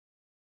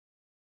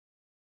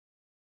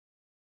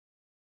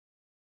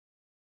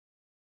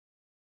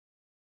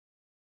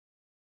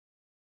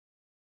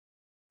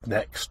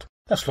Next,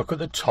 let's look at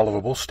the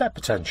tolerable step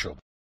potential.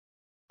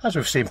 As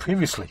we've seen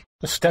previously,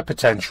 the step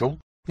potential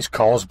is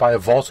caused by a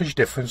voltage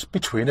difference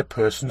between a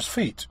person's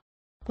feet,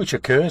 which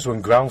occurs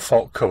when ground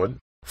fault current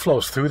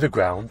flows through the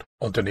ground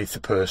underneath the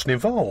person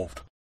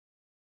involved.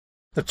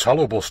 The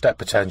tolerable step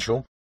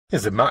potential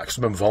is the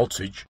maximum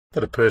voltage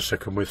that a person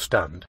can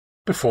withstand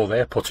before they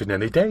are put in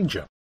any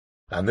danger,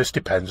 and this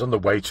depends on the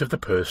weight of the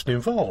person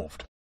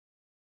involved.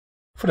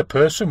 For the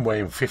person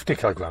weighing 50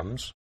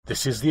 kilograms,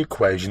 this is the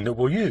equation that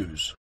we'll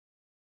use.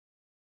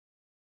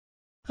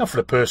 And for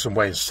the person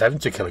weighing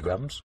 70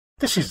 kilograms,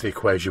 this is the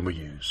equation we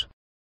use.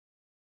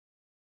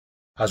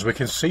 As we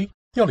can see,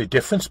 the only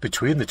difference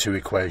between the two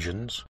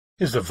equations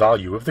is the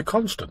value of the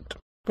constant,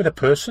 with a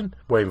person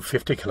weighing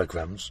 50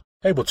 kilograms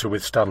able to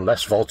withstand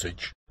less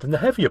voltage than the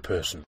heavier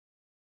person.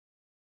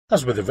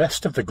 As with the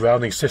rest of the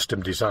grounding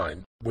system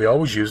design, we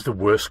always use the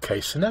worst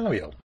case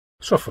scenario,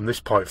 so from this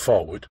point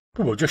forward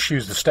we will just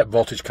use the step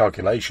voltage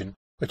calculation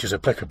which is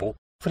applicable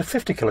for the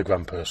 50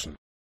 kilogram person.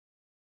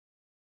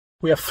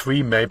 We have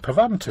three main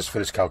parameters for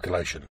this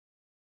calculation.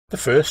 The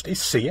first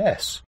is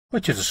CS,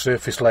 which is the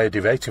surface layer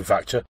derating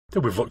factor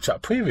that we've looked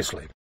at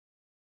previously.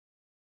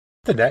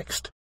 The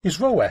next is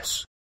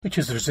ρS, which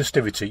is the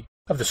resistivity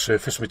of the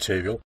surface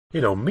material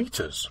in ohm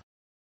meters.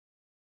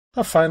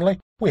 And finally,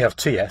 we have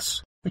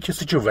TS, which is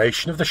the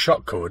duration of the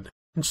shock current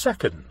in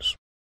seconds.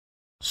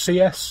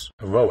 CS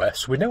and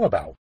ρS we know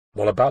about.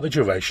 What about the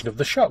duration of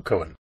the shock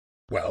current?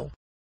 Well,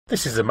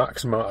 this is the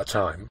maximum amount of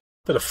time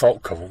that a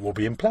fault current will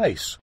be in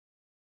place.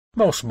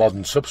 Most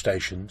modern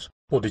substations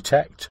will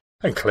detect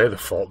and clear the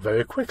fault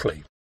very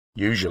quickly,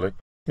 usually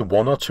in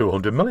 1 or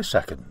 200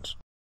 milliseconds.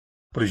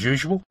 But as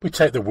usual, we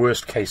take the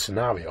worst case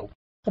scenario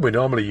and we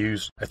normally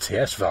use a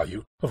TS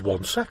value of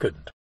 1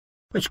 second,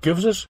 which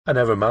gives us an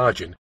error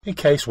margin in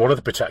case one of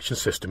the protection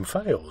system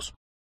fails.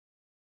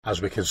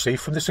 As we can see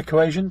from this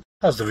equation,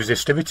 as the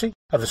resistivity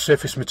of the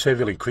surface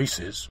material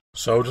increases,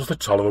 so does the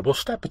tolerable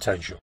step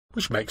potential,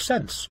 which makes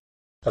sense,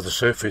 as the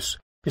surface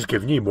is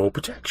giving you more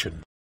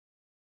protection.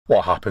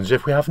 What happens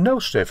if we have no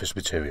surface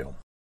material?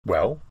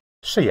 Well,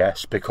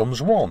 CS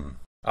becomes 1,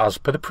 as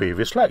per the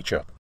previous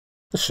lecture.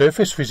 The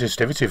surface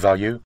resistivity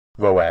value,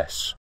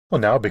 ρS, will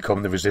now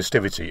become the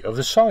resistivity of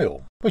the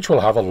soil, which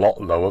will have a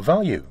lot lower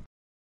value,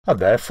 and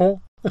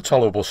therefore the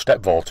tolerable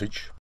step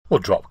voltage will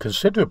drop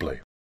considerably.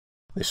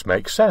 This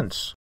makes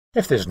sense.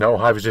 If there's no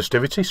high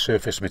resistivity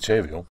surface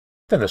material,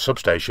 then the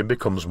substation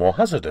becomes more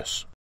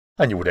hazardous,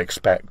 and you would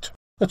expect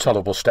the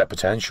tolerable step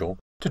potential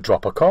to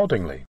drop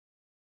accordingly.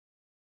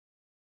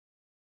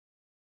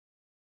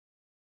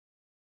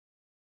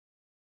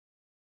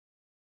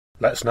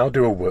 Let's now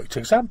do a worked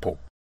example.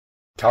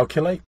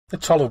 Calculate the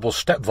tolerable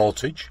step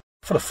voltage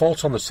for a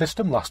fault on the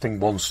system lasting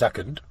 1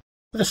 second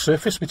with a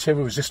surface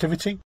material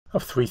resistivity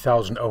of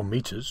 3000 ohm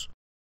meters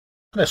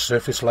and a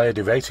surface layer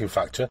derating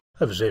factor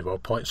of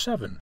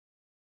 0.7.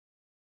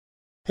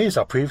 Here's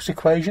our previous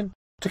equation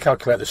to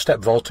calculate the step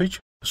voltage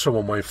for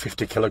someone weighing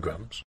 50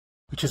 kilograms,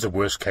 which is the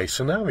worst case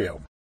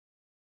scenario.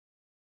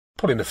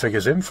 Putting the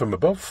figures in from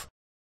above,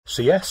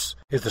 CS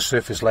is the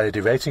surface layer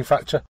derating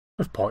factor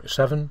of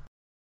 0.7.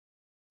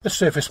 The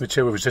surface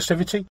material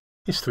resistivity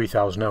is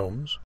 3000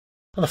 ohms,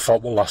 and the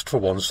fault will last for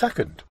 1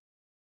 second,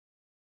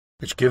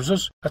 which gives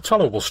us a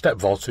tolerable step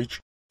voltage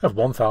of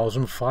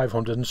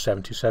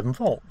 1577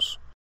 volts.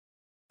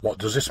 What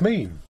does this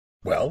mean?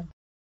 Well,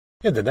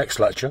 in the next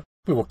lecture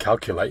we will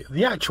calculate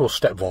the actual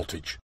step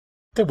voltage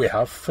that we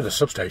have for the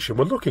substation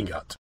we're looking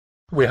at.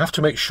 We have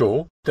to make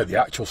sure that the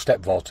actual step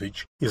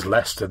voltage is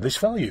less than this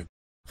value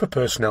for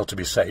personnel to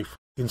be safe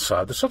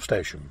inside the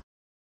substation.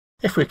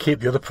 If we keep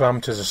the other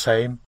parameters the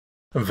same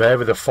and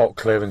vary the fault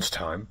clearance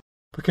time,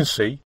 we can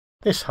see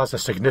this has a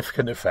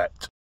significant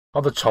effect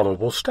on the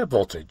tolerable step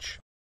voltage.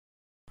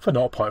 For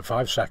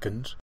 0.5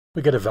 seconds,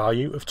 we get a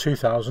value of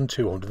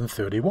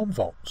 2231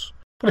 volts.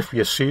 But if we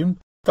assume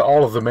that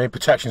all of the main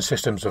protection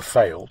systems have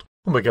failed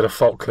and we get a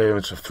fault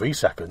clearance of 3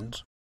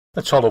 seconds,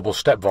 the tolerable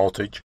step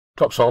voltage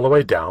drops all the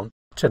way down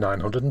to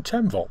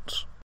 910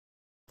 volts.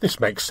 This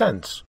makes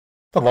sense.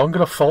 The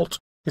longer a fault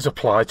is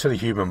applied to the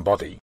human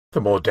body,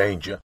 the more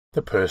danger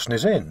the person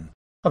is in,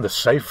 and the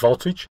safe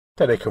voltage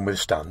that they can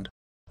withstand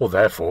will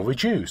therefore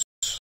reduce.